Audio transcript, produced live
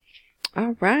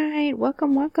All right.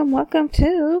 Welcome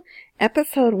to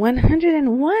episode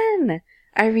 101.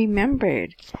 I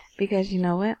remembered because you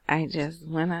know what? I just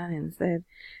went on and said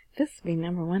this would be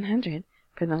number 100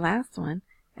 for the last one.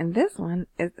 And this one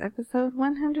is episode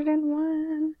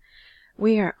 101.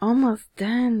 We are almost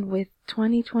done with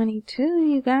 2022,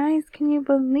 you guys. Can you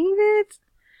believe it?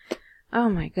 Oh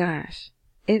my gosh.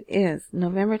 It is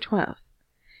November 12th.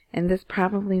 And this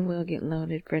probably will get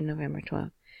loaded for November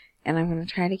 12th. And I'm going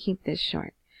to try to keep this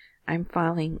short. I'm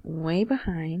falling way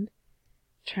behind,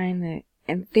 and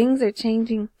things are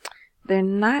changing. They're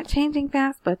not changing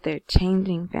fast, but they're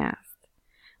changing fast.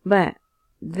 But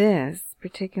this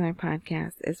particular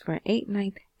podcast is for 8th,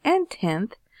 9th, and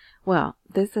 10th. Well,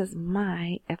 this is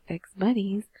my FX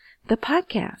Buddies, the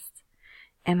podcast.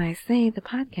 And I say the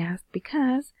podcast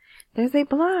because there's a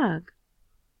blog.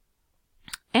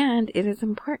 And it is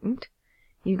important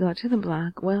you go to the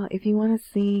blog. Well, if you want to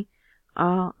see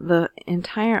the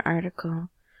entire article,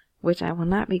 which I will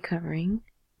not be covering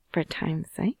for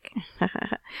time's sake.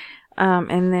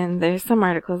 And then there's some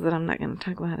articles that I'm not going to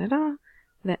talk about at all.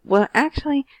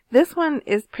 Actually, this one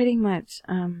is pretty much,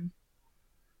 I'm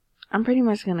pretty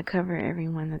much going to cover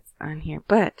everyone that's on here,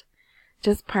 but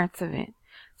just parts of it.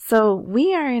 So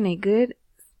we are in a good,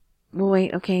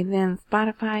 then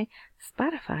Spotify.com.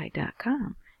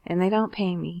 And they don't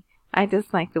pay me. I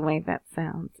just like the way that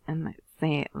sounds and I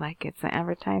say it like it's an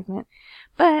advertisement.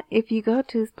 But if you go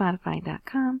to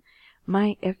Spotify.com,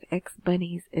 my FX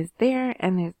Buddies is there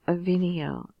and there's a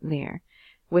video there.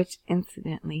 Which,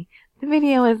 incidentally, the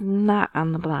video is not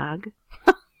on the blog.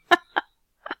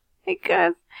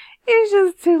 Because it's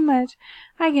just too much.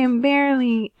 I can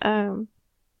barely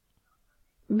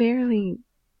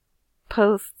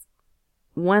post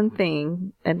one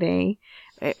thing a day.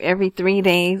 Every 3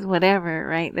 days, whatever,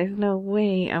 right? There's no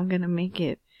way I'm going to make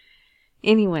it.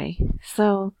 Anyway,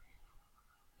 so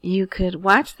you could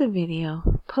watch the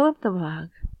video, pull up the blog.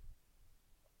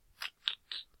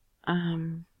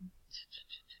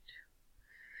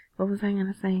 What was I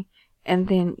going to say? And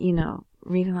then,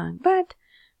 read along. But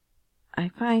I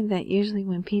find that usually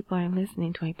when people are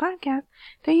listening to a podcast,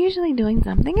 they're usually doing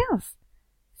something else.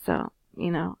 So,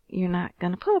 you're not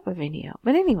going to pull up a video.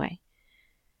 But anyway.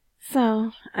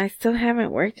 So, I still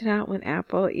haven't worked it out with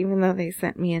Apple, even though they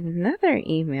sent me another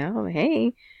email.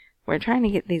 Hey, we're trying to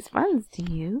get these funds to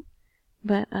you,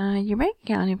 but your bank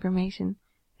account information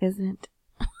isn't.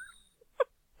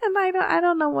 And I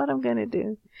don't know what I'm gonna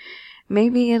do.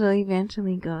 Maybe it'll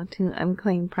eventually go to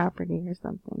unclaimed property or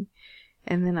something,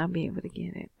 and then I'll be able to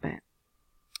get it. But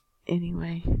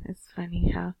anyway, it's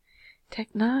funny how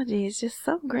technology is just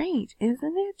so great,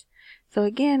 isn't it? So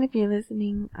again, if you're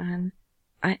listening on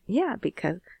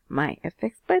because my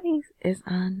FX Buddies is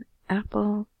on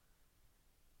Apple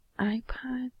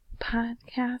iPod,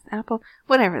 podcast, Apple,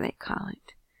 whatever they call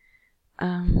it.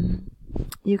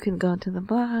 You can go to the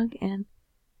blog and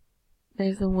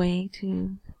there's a way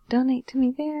to donate to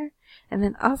me there. And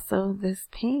then also this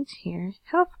page here,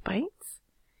 Health Bites.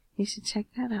 You should check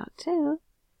that out too.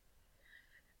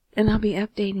 And I'll be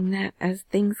updating that as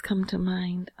things come to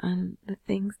mind on the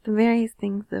various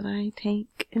things that I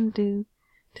take and do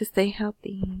to stay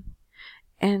healthy.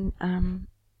 And I'm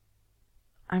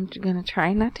gonna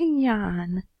try not to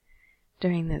yawn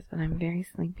during this, but I'm very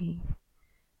sleepy.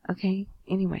 Okay,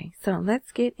 anyway, so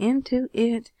let's get into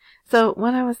it. So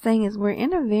what I was saying is we're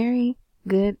in a very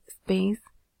good space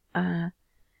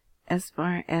as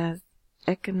far as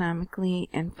economically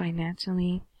and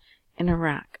financially in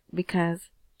Iraq, because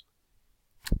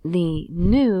the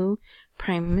new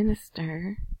Prime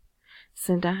Minister,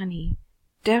 Sudani,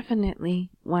 definitely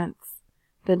wants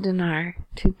the dinar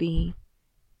to be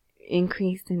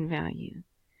increased in value.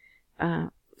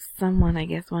 Someone, I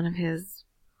guess one of his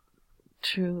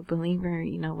true believer,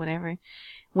 whatever,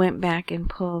 went back and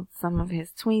pulled some of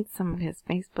his tweets, some of his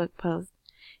Facebook posts.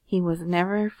 He was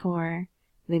never for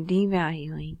the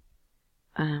devaluing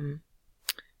of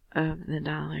the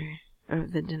dollar, or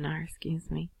the dinar,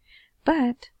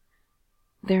 But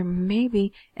there may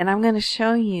be, and I'm going to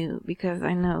show you because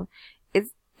I know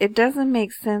it doesn't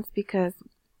make sense because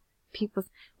the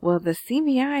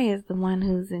CBI is the one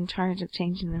who's in charge of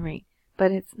changing the rate,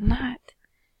 but it's not.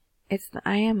 It's the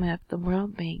IMF, the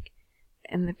World Bank,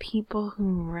 and the people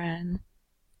who run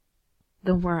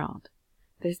the world.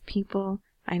 There's people,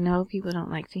 I know people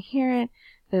don't like to hear it.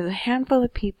 There's a handful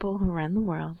of people who run the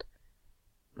world.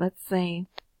 Let's say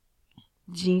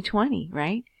G20,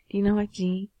 right? Do you know what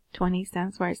G20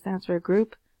 stands for? It stands for a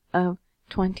group of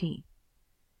 20.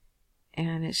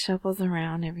 And it shuffles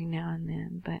around every now and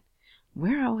then, but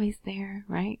we're always there,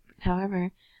 right?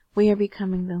 However, we are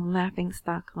becoming the laughing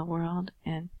stock of the world,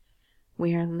 and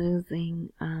we are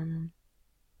losing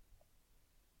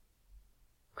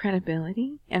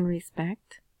credibility and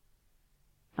respect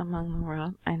among the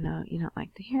world. I know you don't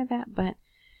like to hear that, but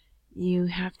you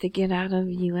have to get out of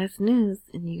U.S. news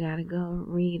and you gotta go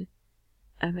read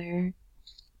other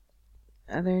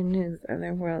news,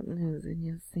 other world news, and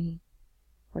you'll see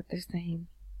what they're saying.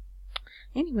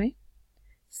 Anyway,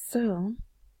 so,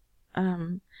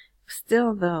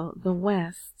 still though, the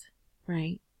West,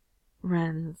 right,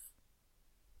 runs,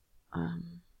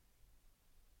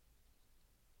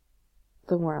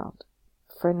 the world.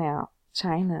 For now,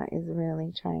 China is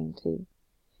really trying to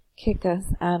kick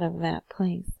us out of that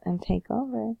place and take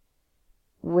over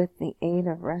with the aid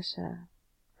of Russia.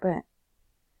 But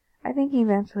I think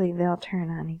eventually they'll turn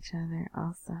on each other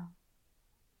also.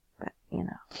 But, you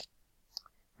know,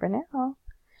 for now,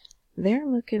 they're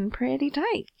looking pretty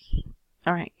tight.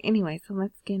 Alright, anyway, so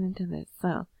let's get into this.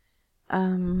 So,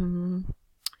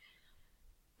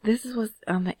 this was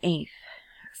on the 8th.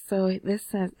 So this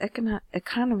says,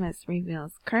 Economist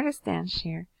reveals Kurdistan's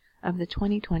share of the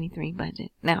 2023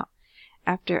 budget. Now,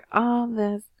 after all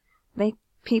this,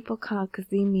 people call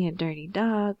Kazemi a dirty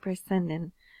dog for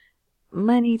sending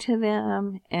money to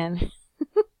them, and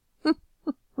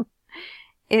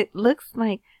it looks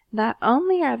like not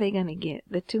only are they going to get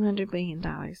the $200 billion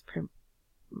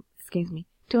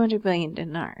 200 billion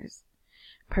dinars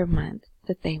per month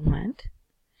that they want,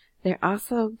 they're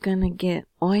also going to get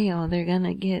oil. They're going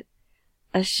to get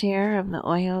a share of the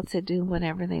oil to do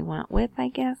whatever they want with, I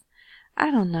guess.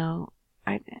 I don't know.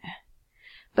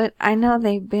 But I know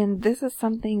this is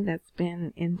something that's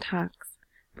been in talks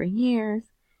for years,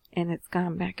 and it's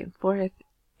gone back and forth,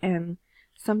 and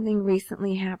something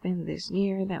recently happened this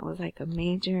year that was like a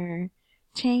major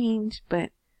change, but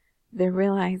they're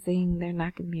realizing they're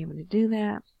not going to be able to do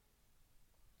that.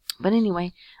 But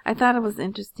anyway, I thought it was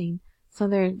interesting. So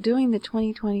they're doing the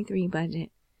 2023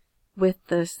 budget with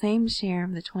the same share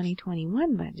of the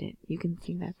 2021 budget. You can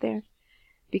see that there.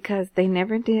 Because they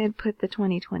never did put the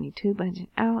 2022 budget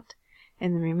out.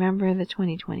 And remember, the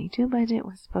 2022 budget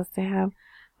was supposed to have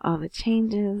all the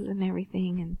changes and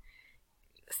everything. And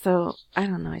so, I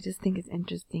don't know. I just think it's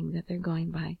interesting that they're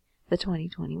going by the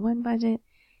 2021 budget.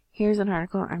 Here's an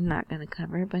article I'm not going to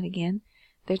cover. But again,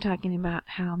 they're talking about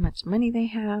how much money they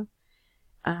have.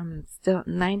 Still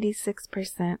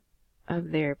 96%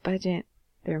 of their budget,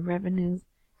 their revenues,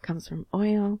 comes from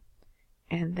oil.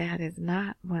 And that is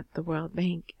not what the World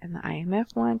Bank and the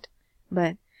IMF want.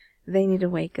 But they need to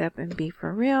wake up and be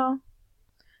for real.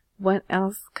 What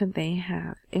else could they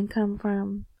have income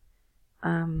from?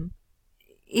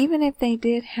 Even if they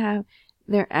did have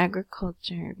their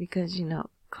agriculture, because, you know,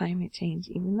 climate change,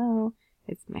 even though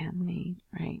it's man-made,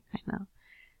 right? I know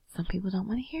some people don't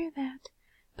want to hear that.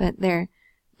 But they're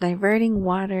diverting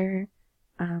water,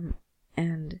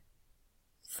 and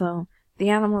so the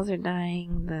animals are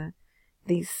dying,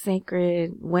 these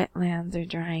sacred wetlands are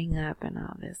drying up and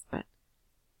all this, but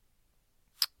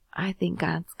I think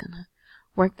God's gonna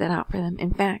work that out for them.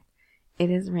 In fact, it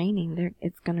is raining.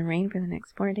 It's gonna rain for the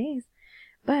next 4 days,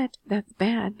 but that's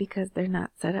bad because they're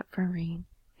not set up for rain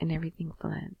and everything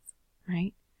floods,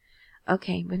 right?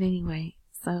 Okay, but anyway,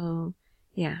 so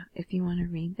yeah, if you want to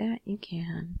read that, you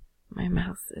can. My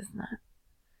mouse is not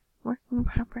working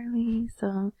properly.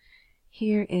 So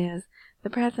here is the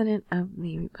President of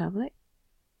the Republic.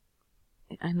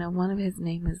 I know one of his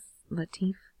name is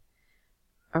Latif.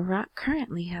 Iraq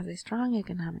currently has a strong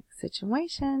economic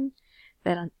situation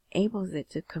that enables it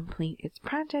to complete its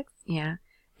projects. Yeah,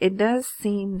 it does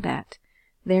seem that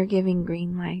they're giving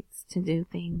green lights to do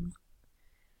things.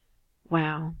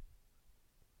 Wow.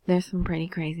 There's some pretty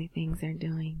crazy things they're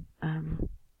doing.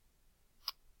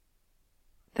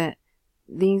 That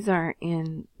these are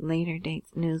in later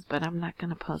dates news, but I'm not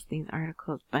going to post these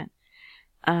articles, but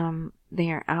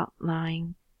they are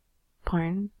outlawing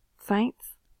porn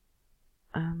sites,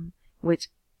 which,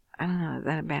 I don't know, is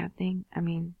that a bad thing? I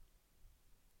mean,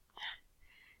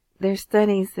 there's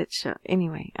studies that show,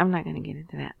 anyway, I'm not going to get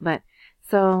into that, but,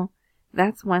 so,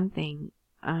 that's one thing.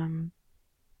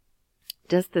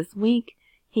 Just this week,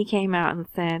 he came out and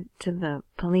said to the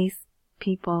police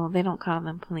people, they don't call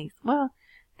them police, well,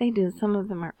 they do. Some of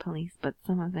them are police, but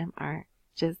some of them are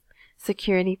just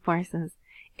security forces.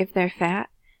 If they're fat,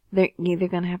 they're either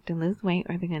going to have to lose weight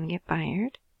or they're going to get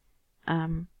fired.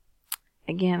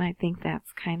 Again, I think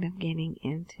that's kind of getting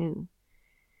into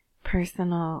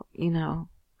personal, you know,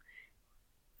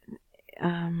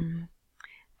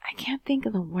 I can't think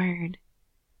of the word,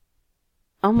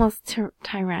 almost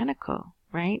tyrannical,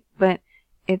 right? But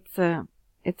it's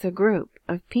a group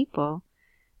of people,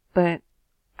 but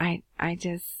I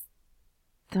just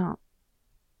don't,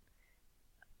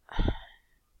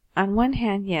 on one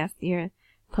hand, yes, your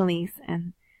police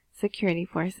and security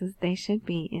forces, they should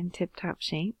be in tip-top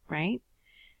shape, right?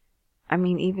 I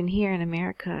mean, even here in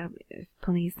America, if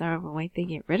police are overweight, they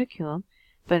get ridiculed,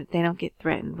 but they don't get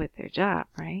threatened with their job,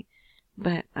 right?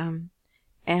 But,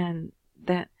 and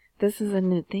that this is a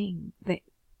new thing that,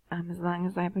 as long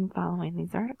as I've been following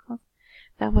these articles,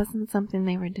 that wasn't something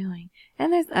they were doing.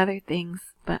 And there's other things,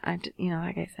 but like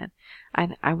I said,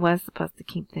 I was supposed to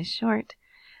keep this short.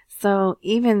 So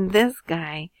even this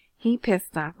guy, he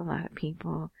pissed off a lot of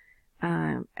people,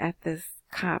 at this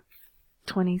COP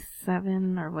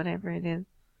 27 or whatever it is.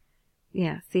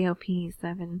 Yeah,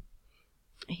 COP7.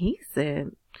 He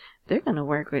said they're going to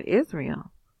work with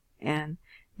Israel. And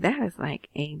that is like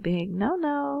a big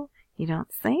no. You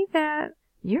don't say that.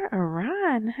 You're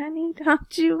Iran, honey.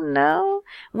 Don't you know?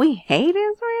 We hate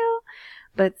Israel.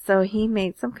 But so he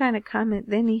made some kind of comment.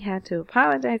 Then he had to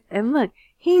apologize. And look,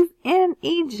 he's in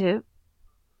Egypt.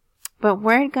 But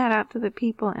word got out to the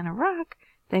people in Iraq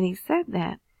that he said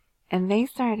that. And they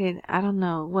started, I don't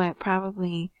know what,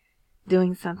 probably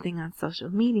doing something on social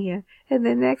media. And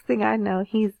the next thing I know,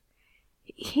 he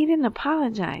didn't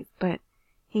apologize, but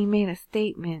he made a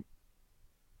statement,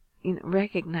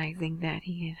 recognizing that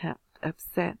he had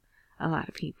upset a lot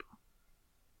of people.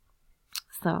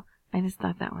 So I just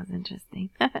thought that was interesting.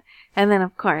 And then,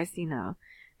 of course,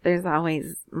 there's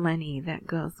always money that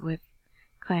goes with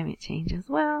climate change as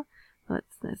well.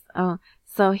 What's this? Oh,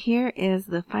 so here is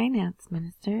the finance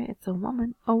minister. It's a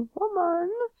woman.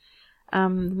 The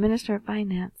Minister of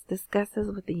Finance discusses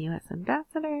with the U.S.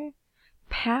 ambassador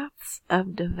paths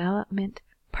of development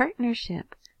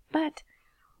partnership. But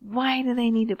why do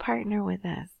they need to partner with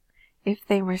us? If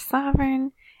they were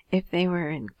sovereign, if they were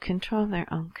in control of their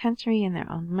own country and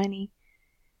their own money,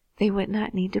 they would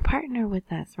not need to partner with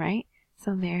us, right?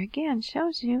 So there again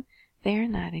shows you they are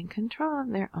not in control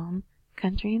of their own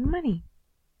country and money.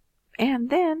 And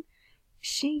then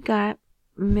she got,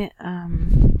 not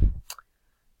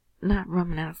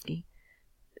Romanowski,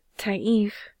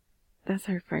 Taif, that's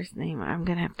her first name. I'm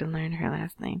going to have to learn her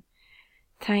last name.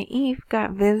 Taif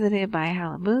got visited by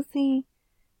Halabusi.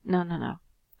 No.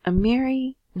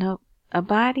 Amiri. Nope.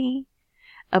 Abadi,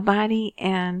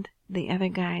 and the other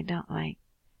guy I don't like,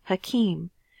 Hakim.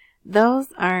 Those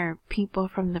are people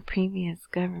from the previous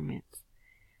governments.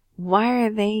 Why are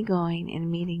they going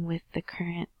and meeting with the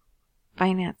current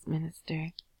finance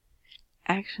minister?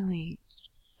 Actually,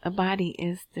 Abadi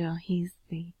is still, he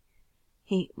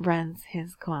runs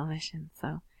his coalition,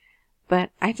 so, but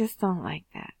I just don't like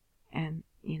that. And,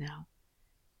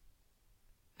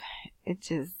 it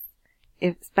just,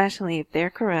 especially if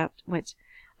they're corrupt, which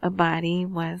Abadi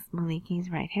was Maliki's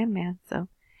right-hand man, so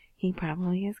he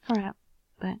probably is corrupt,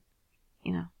 but,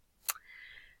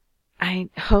 I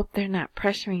hope they're not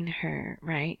pressuring her,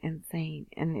 right, and saying,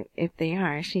 and if they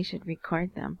are, she should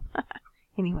record them.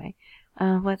 Anyway,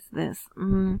 what's this?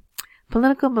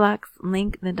 Political blocs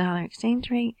link the dollar exchange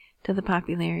rate to the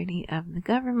popularity of the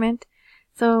government.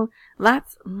 So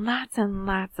lots and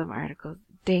lots of articles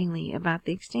daily about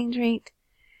the exchange rate.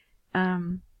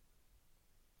 And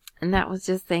that was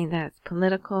just saying that it's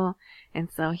political. And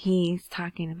so he's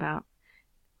talking about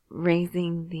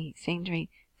raising the exchange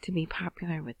rate to be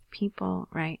popular with people,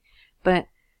 right? But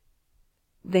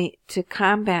to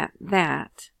combat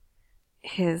that,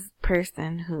 his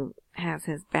person who has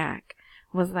his back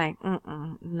was like,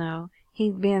 no.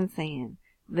 He's been saying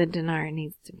the dinar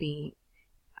needs to be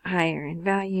higher in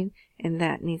value, and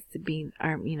that needs to be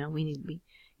our, we need to be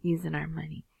using our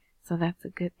money. So that's a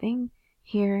good thing.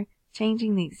 Here,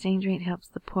 changing the exchange rate helps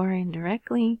the poor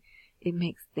indirectly. It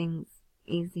makes things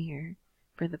easier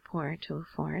for the poor to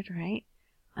afford, right?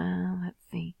 Let's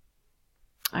see.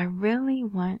 I really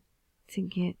want to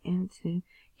get into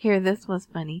here. This was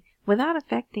funny. Without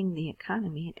affecting the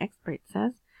economy, an expert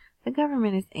says the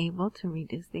government is able to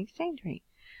reduce the exchange rate.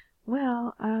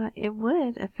 Well, it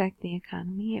would affect the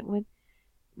economy. It would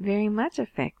very much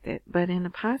affect it, but in a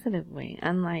positive way.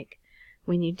 Unlike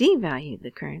when you devalued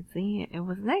the currency, it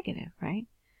was negative, right?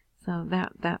 So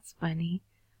that's funny.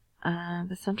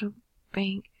 The central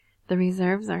bank, the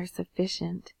reserves are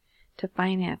sufficient to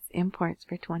finance imports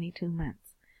for 22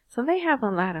 months. So they have a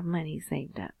lot of money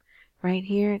saved up. Right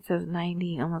here it says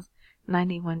almost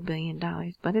 $91 billion,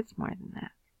 but it's more than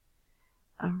that.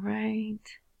 All right.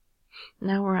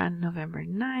 Now we're on November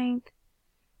 9th.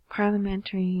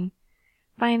 Parliamentary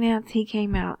Finance, he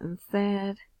came out and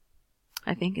said,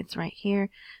 I think it's right here,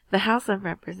 the House of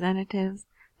Representatives,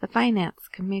 the Finance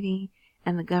Committee,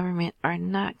 and the government are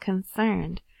not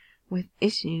concerned with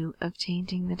issue of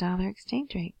changing the dollar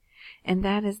exchange rate. And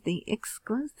that is the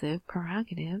exclusive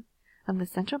prerogative of the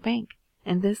central bank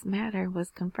and this matter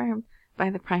was confirmed by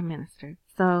the Prime Minister.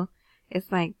 So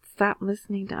it's like, stop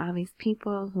listening to all these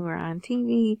people who are on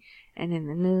TV and in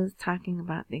the news talking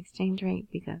about the exchange rate,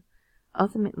 because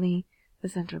ultimately the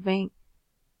central bank,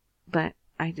 but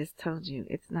I just told you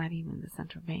it's not even the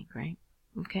central bank, right?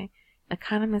 Okay.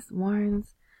 Economist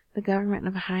warns the government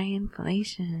of high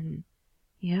inflation.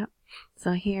 Yep.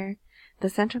 So here, the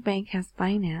central bank has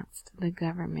financed the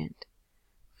government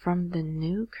from the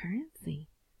new currency.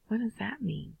 What does that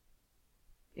mean?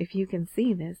 If you can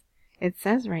see this, it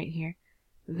says right here,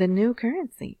 the new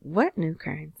currency. What new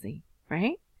currency,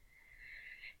 right?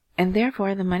 And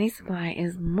therefore, the money supply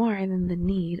is more than the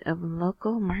need of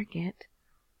local market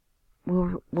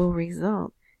will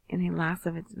result in a loss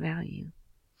of its value.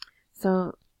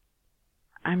 So,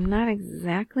 I'm not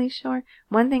exactly sure.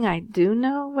 One thing I do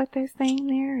know what they're saying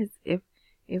there is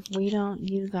if we don't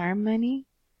use our money,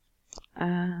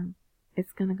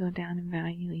 it's going to go down in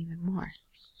value even more.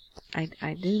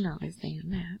 I do know they're saying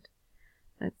that.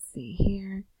 Let's see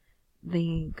here.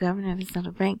 The governor of the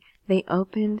central bank, they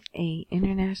opened a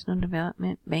international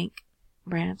development bank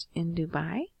branch in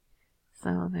Dubai.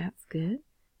 So that's good.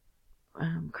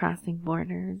 Crossing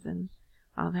borders and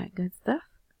all that good stuff.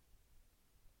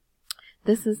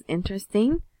 This is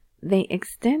interesting. They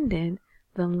extended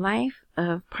the life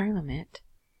of Parliament.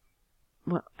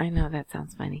 Well, I know that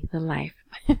sounds funny. The life.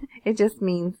 It just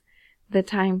means the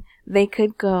time they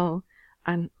could go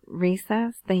on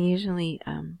recess. They usually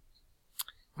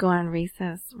go on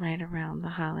recess right around the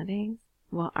holidays.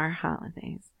 Well, our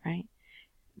holidays, right?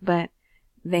 But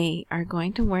they are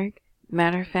going to work.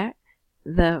 Matter of fact,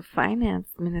 the finance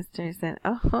minister said,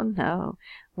 oh no,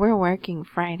 we're working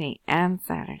Friday and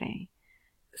Saturday.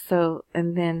 So,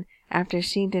 and then after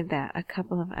she did that, a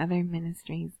couple of other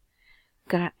ministries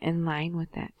got in line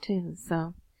with that too.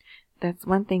 So that's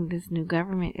one thing this new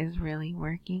government is really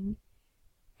working.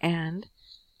 And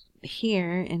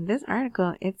here in this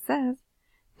article, it says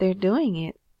they're doing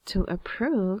it to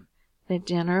approve the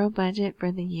general budget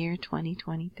for the year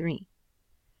 2023.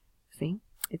 See,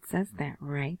 it says that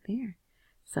right there.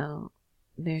 So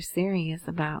they're serious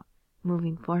about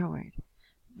moving forward.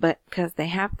 But because they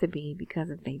have to be, because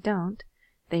if they don't,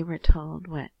 they were told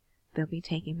what? They'll be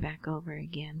taken back over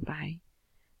again by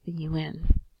the UN.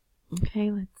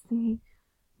 Okay, let's see.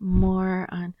 More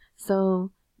on,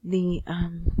 so the,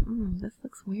 this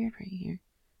looks weird right here.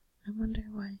 I wonder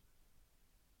why.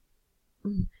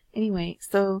 Anyway,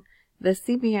 so the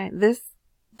CBI,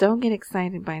 don't get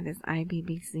excited by this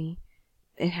IBBC.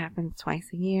 It happens twice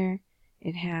a year.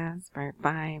 It has for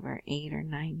 5 or 8 or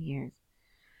 9 years.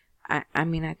 I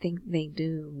mean, I think they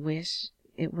do wish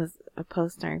it was a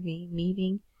post-RV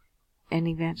meeting, and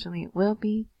eventually it will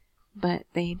be, but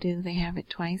they have it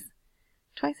twice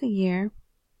a year.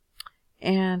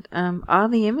 And all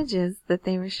the images that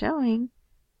they were showing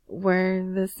were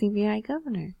the CBI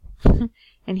governor.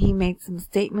 And he made some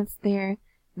statements there.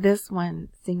 This one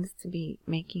seems to be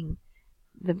making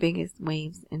the biggest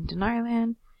waves in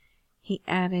Dinarland. He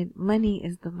added, money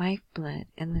is the lifeblood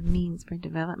and the means for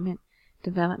development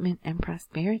and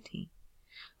prosperity.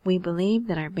 We believe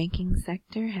that our banking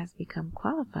sector has become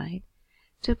qualified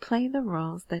to play the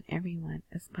roles that everyone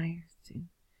aspires to.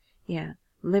 Yeah,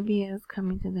 Libya is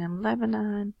coming to them,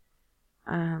 Lebanon,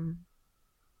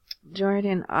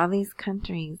 Jordan, all these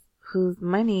countries whose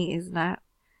money is not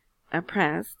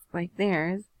oppressed like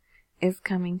theirs is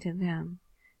coming to them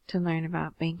to learn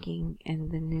about banking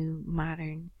and the new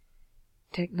modern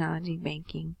technology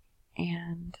banking.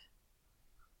 And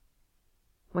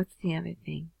what's the other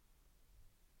thing?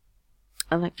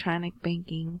 Electronic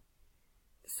banking.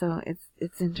 So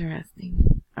it's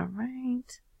interesting. All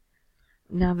right.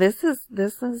 Now this is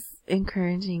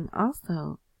encouraging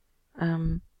also.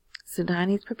 Sudan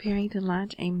is preparing to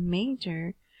launch a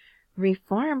major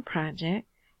reform project,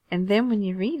 and then when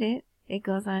you read it, it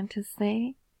goes on to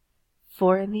say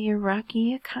for the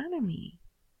Iraqi economy.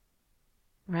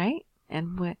 Right?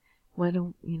 And what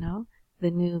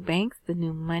the new banks, the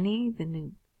new money, the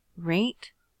new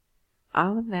rate,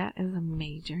 all of that is a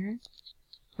major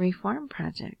reform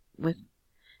project with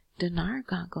dinar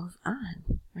goggles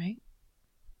on, right?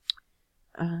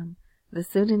 The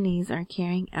Sudanese are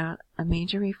carrying out a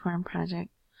major reform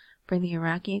project for the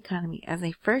Iraqi economy as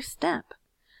a first step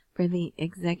for the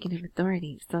executive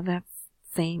authority. So that's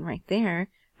saying right there,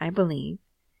 I believe,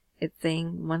 it's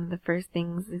saying one of the first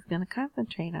things he's going to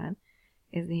concentrate on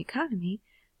is the economy.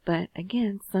 But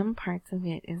again, some parts of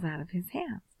it is out of his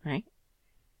hands, right?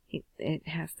 It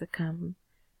has to come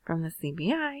from the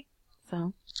CBI.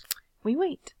 So we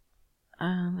wait.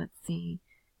 Let's see.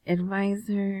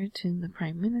 Advisor to the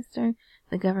Prime Minister,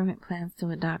 the government plans to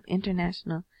adopt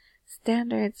international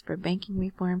standards for banking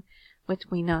reform, which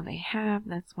we know they have.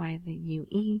 That's why the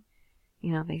UE,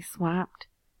 they swapped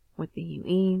with the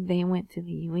UE. They went to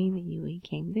the UE. The UE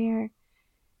came there.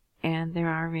 And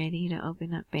they're all ready to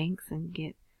open up banks and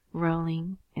get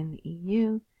rolling in the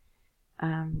EU.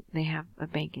 They have a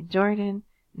bank in Jordan,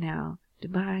 now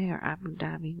Dubai or Abu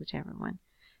Dhabi, whichever one.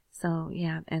 So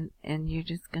yeah, and you're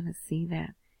just gonna see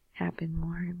that happen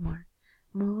more and more.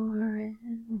 More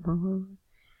and more.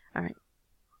 Alright.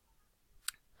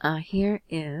 Here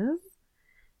is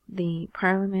the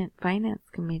Parliament Finance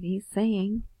Committee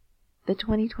saying the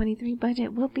 2023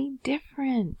 budget will be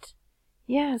different.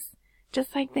 Yes,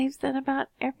 just like they've said about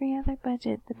every other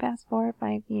budget the past 4 or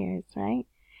 5 years, right?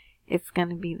 It's going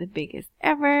to be the biggest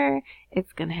ever.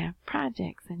 It's going to have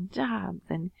projects and jobs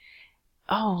and,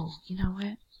 oh, you know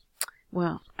what?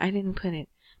 Well, I didn't put it,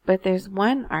 but there's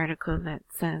one article that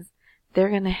says they're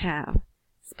going to have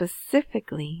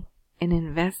specifically an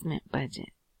investment budget.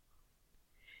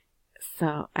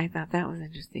 So I thought that was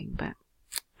interesting, but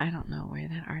I don't know where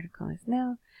that article is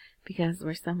now because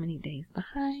we're so many days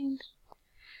behind.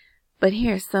 But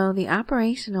here, so the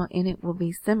operational in it will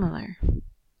be similar.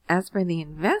 As for the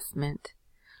investment,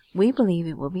 we believe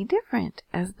it will be different,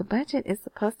 as the budget is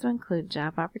supposed to include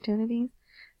job opportunities,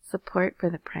 support for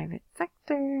the private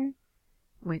sector,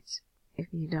 which, if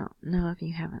you don't know, if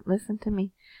you haven't listened to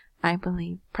me, I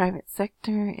believe private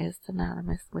sector is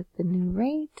synonymous with the new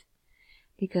rate,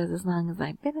 because as long as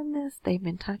I've been in this, they've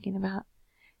been talking about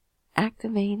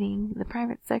activating the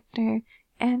private sector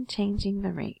and changing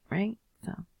the rate, right?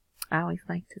 So I always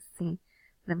like to see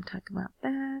them talk about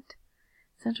that.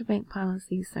 Central bank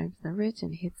policy serves the rich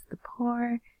and hits the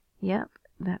poor. Yep,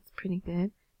 that's pretty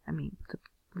good. I mean, the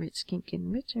rich keep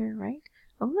getting richer, right?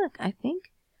 Oh, look, I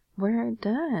think we're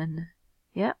done.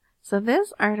 Yep. So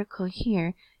this article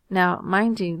here, now,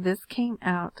 mind you, this came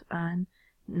out on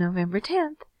November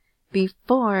 10th,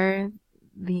 before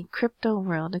the crypto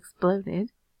world exploded.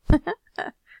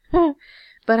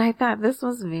 But I thought this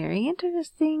was very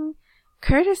interesting.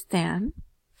 Kurdistan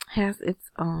has its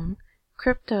own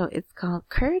crypto. It's called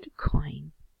Kurd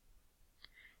coin.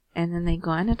 And then they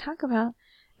go on to talk about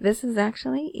this is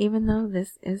actually, even though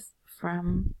this is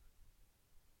from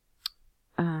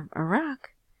Iraq,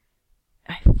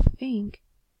 I think,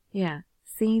 yeah,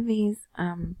 see these,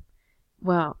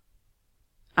 well,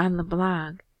 on the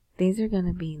blog, these are going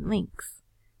to be links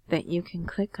that you can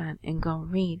click on and go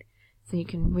read, so you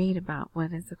can read about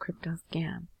what is a crypto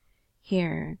scam.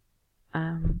 Here,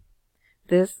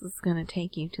 this is going to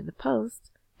take you to the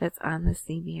post that's on the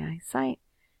CBI site,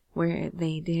 where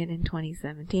they did in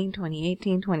 2017,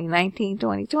 2018, 2019,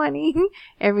 2020,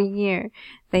 every year,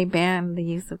 they banned the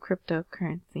use of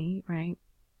cryptocurrency, right?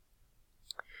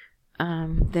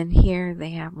 Then here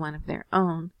they have one of their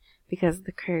own, because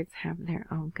the Kurds have their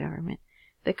own government.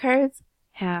 The Kurds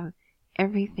have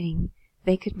everything.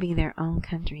 They could be their own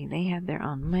country. They have their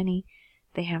own money.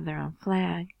 They have their own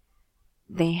flag.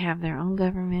 They have their own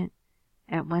government.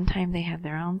 At one time, they had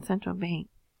their own central bank.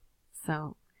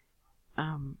 So,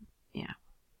 yeah.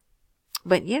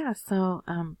 But yeah, so,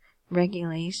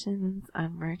 regulations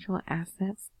on virtual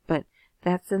assets, but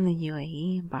that's in the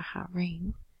UAE and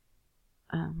Bahrain.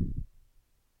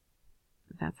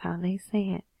 That's how they say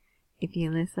it. If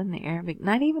you listen to Arabic,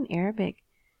 not even Arabic,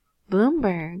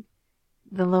 Bloomberg,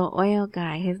 the little oil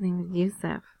guy, his name is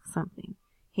Yusuf something.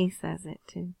 He says it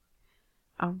too.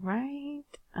 Alright,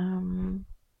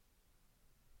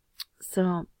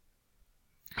 so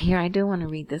here I do want to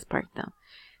read this part though.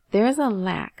 There is a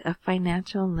lack of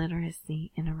financial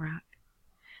literacy in Iraq.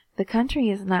 The country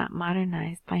is not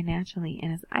modernized financially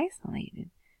and is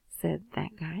isolated, said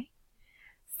that guy.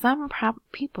 Some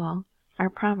people are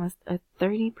promised a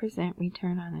 30%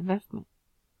 return on investment.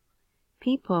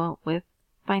 People with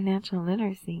financial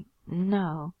literacy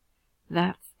know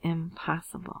that's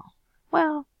impossible.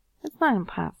 Well, it's not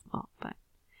impossible, but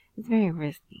it's very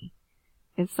risky.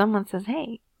 If someone says,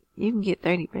 hey, you can get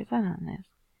 30% on this,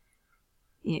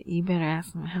 you better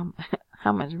ask them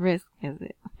how much risk is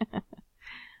it.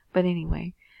 But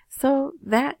anyway, so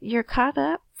that you're caught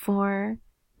up for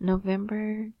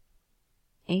November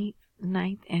 8th,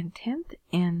 9th, and 10th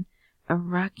in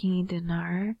Iraqi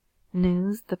dinar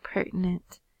news, the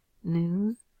pertinent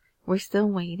news. We're still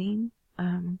waiting.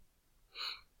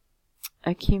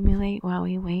 Accumulate while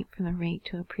we wait for the rate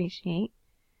to appreciate.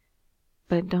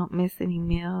 But don't miss any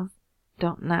meals.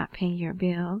 Don't not pay your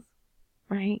bills.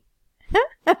 Right?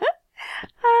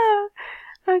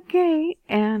 Okay.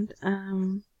 And,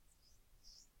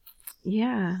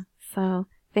 yeah. So,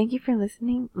 thank you for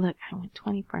listening. Look, I went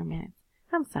 24 minutes.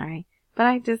 I'm sorry. But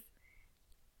I just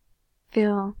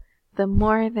feel the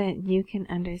more that you can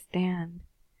understand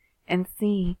and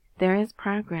see there is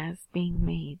progress being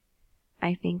made,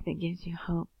 I think that gives you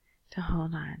hope to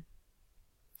hold on.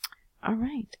 All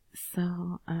right.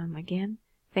 So, again,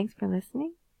 thanks for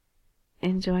listening.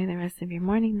 Enjoy the rest of your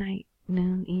morning, night,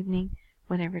 noon, evening,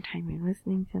 whatever time you're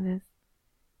listening to this.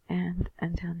 And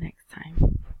until next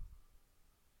time.